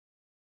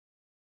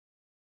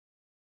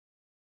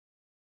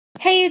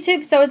Hey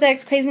YouTube, so it's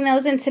X Crazy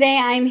Nose, and today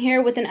I'm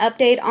here with an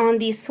update on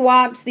the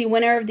swaps, the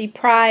winner of the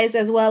prize,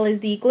 as well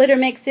as the glitter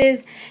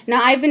mixes.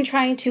 Now, I've been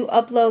trying to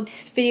upload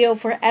this video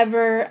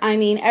forever. I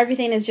mean,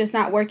 everything is just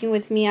not working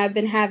with me. I've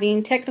been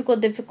having technical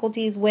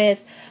difficulties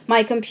with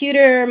my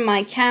computer,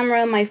 my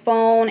camera, my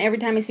phone. Every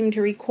time I seem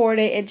to record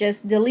it, it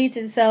just deletes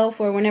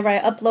itself, or whenever I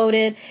upload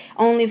it,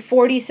 only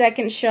 40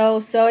 seconds show.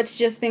 So it's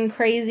just been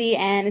crazy,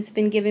 and it's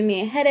been giving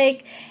me a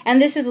headache.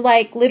 And this is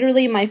like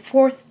literally my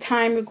 4th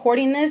time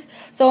recording this.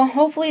 So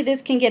hopefully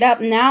this can get up.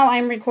 Now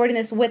I'm recording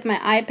this with my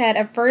iPad.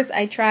 At first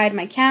I tried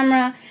my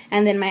camera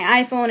and then my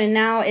iPhone, and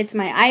now it's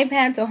my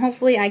iPad. So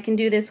hopefully I can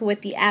do this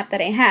with the app that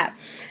I have.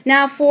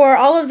 Now, for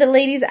all of the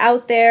ladies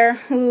out there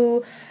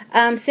who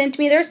sent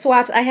me their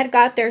swaps, I had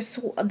got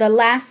the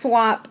last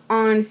swap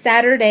on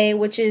Saturday,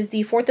 which is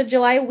the 4th of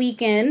July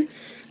weekend.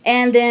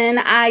 And then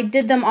I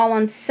did them all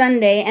on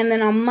Sunday. And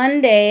then on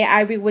Monday,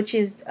 which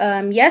is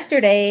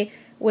yesterday,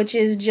 which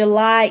is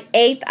July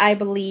 8th, I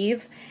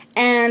believe.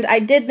 And I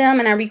did them,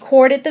 and I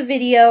recorded the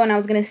video, and I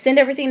was going to send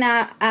everything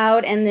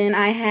out, and then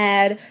I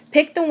had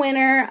picked the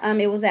winner.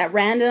 It was at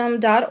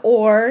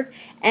random.org,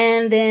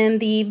 and then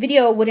the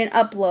video wouldn't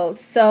upload.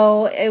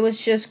 So it was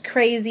just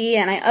crazy,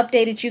 and I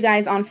updated you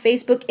guys on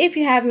Facebook, if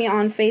you have me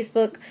on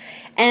Facebook,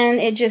 and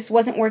it just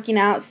wasn't working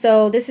out.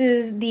 So this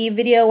is the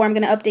video where I'm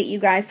going to update you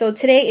guys. So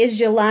today is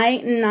July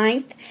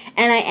 9th,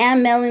 and I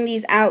am mailing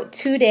these out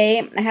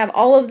today. I have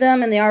all of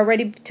them, and they are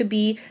ready to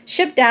be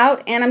shipped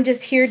out, and I'm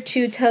just here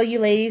to tell you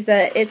ladies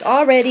that it's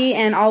all ready,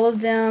 and all of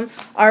them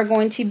are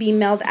going to be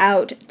mailed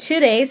out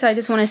today. So I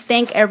just want to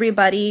thank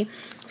everybody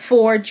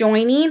for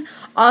joining.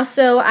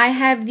 Also, I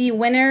have the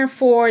winner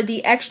for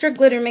the extra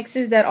glitter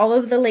mixes that all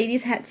of the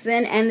ladies had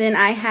sent, and then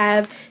I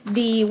have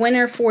the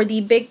winner for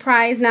the big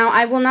prize. Now,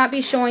 I will not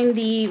be showing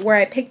where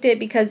I picked it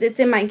because it's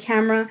in my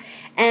camera,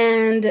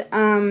 and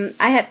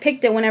I had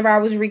picked it whenever I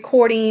was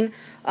recording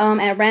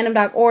at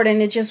random.org,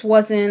 and it just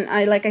wasn't,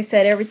 like I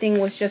said, everything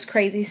was just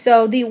crazy.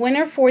 So the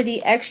winner for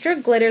the extra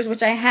glitters,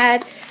 which I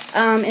had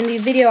in the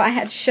video, I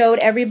had showed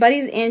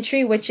everybody's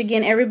entry, which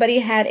again, everybody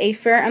had a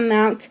fair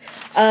amount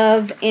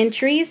of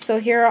entries. So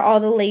here are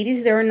all the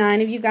ladies. There are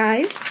 9 of you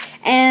guys.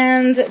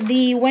 And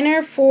the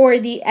winner for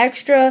the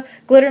extra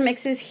glitter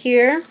mixes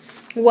here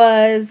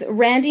was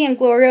Randy and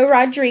Gloria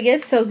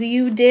Rodriguez. So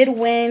you did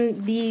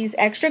win these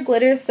extra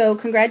glitters, so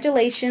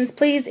congratulations.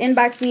 Please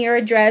inbox me your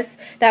address,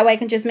 that way I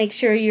can just make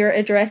sure your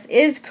address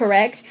is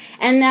correct.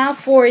 And now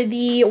for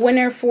the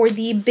winner for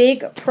the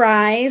big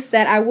prize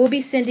that I will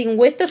be sending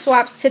with the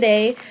swaps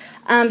today,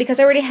 because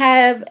I already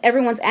have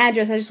everyone's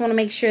address. I just want to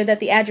make sure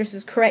that the address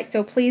is correct,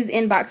 so please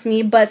inbox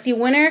me. But the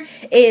winner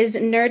is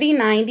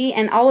Nerdy90,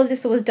 and all of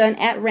this was done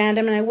at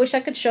random, and I wish I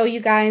could show you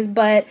guys,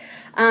 but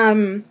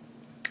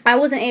I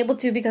wasn't able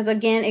to because,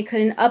 again, it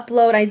couldn't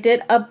upload. I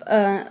did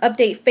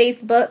update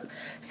Facebook.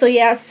 So,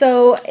 yeah,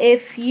 so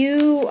if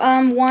you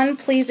won,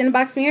 please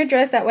inbox me your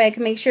address. That way I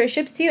can make sure it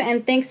ships to you.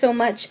 And thanks so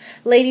much,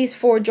 ladies,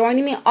 for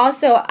joining me.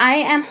 Also, I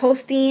am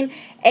hosting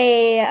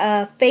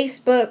a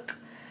Facebook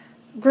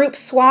group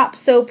swap,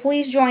 so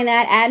please join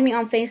that. Add me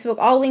on Facebook.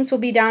 All links will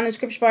be down in the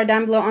description bar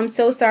down below. I'm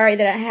so sorry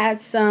that I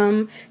had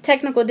some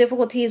technical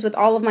difficulties with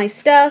all of my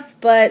stuff,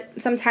 but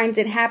sometimes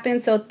it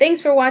happens. So thanks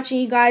for watching,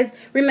 you guys.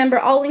 Remember,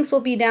 all links will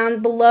be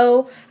down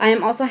below. I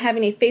am also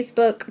having a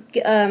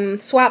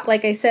Facebook swap,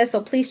 like I said, so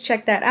please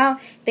check that out.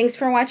 Thanks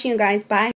for watching, you guys. Bye.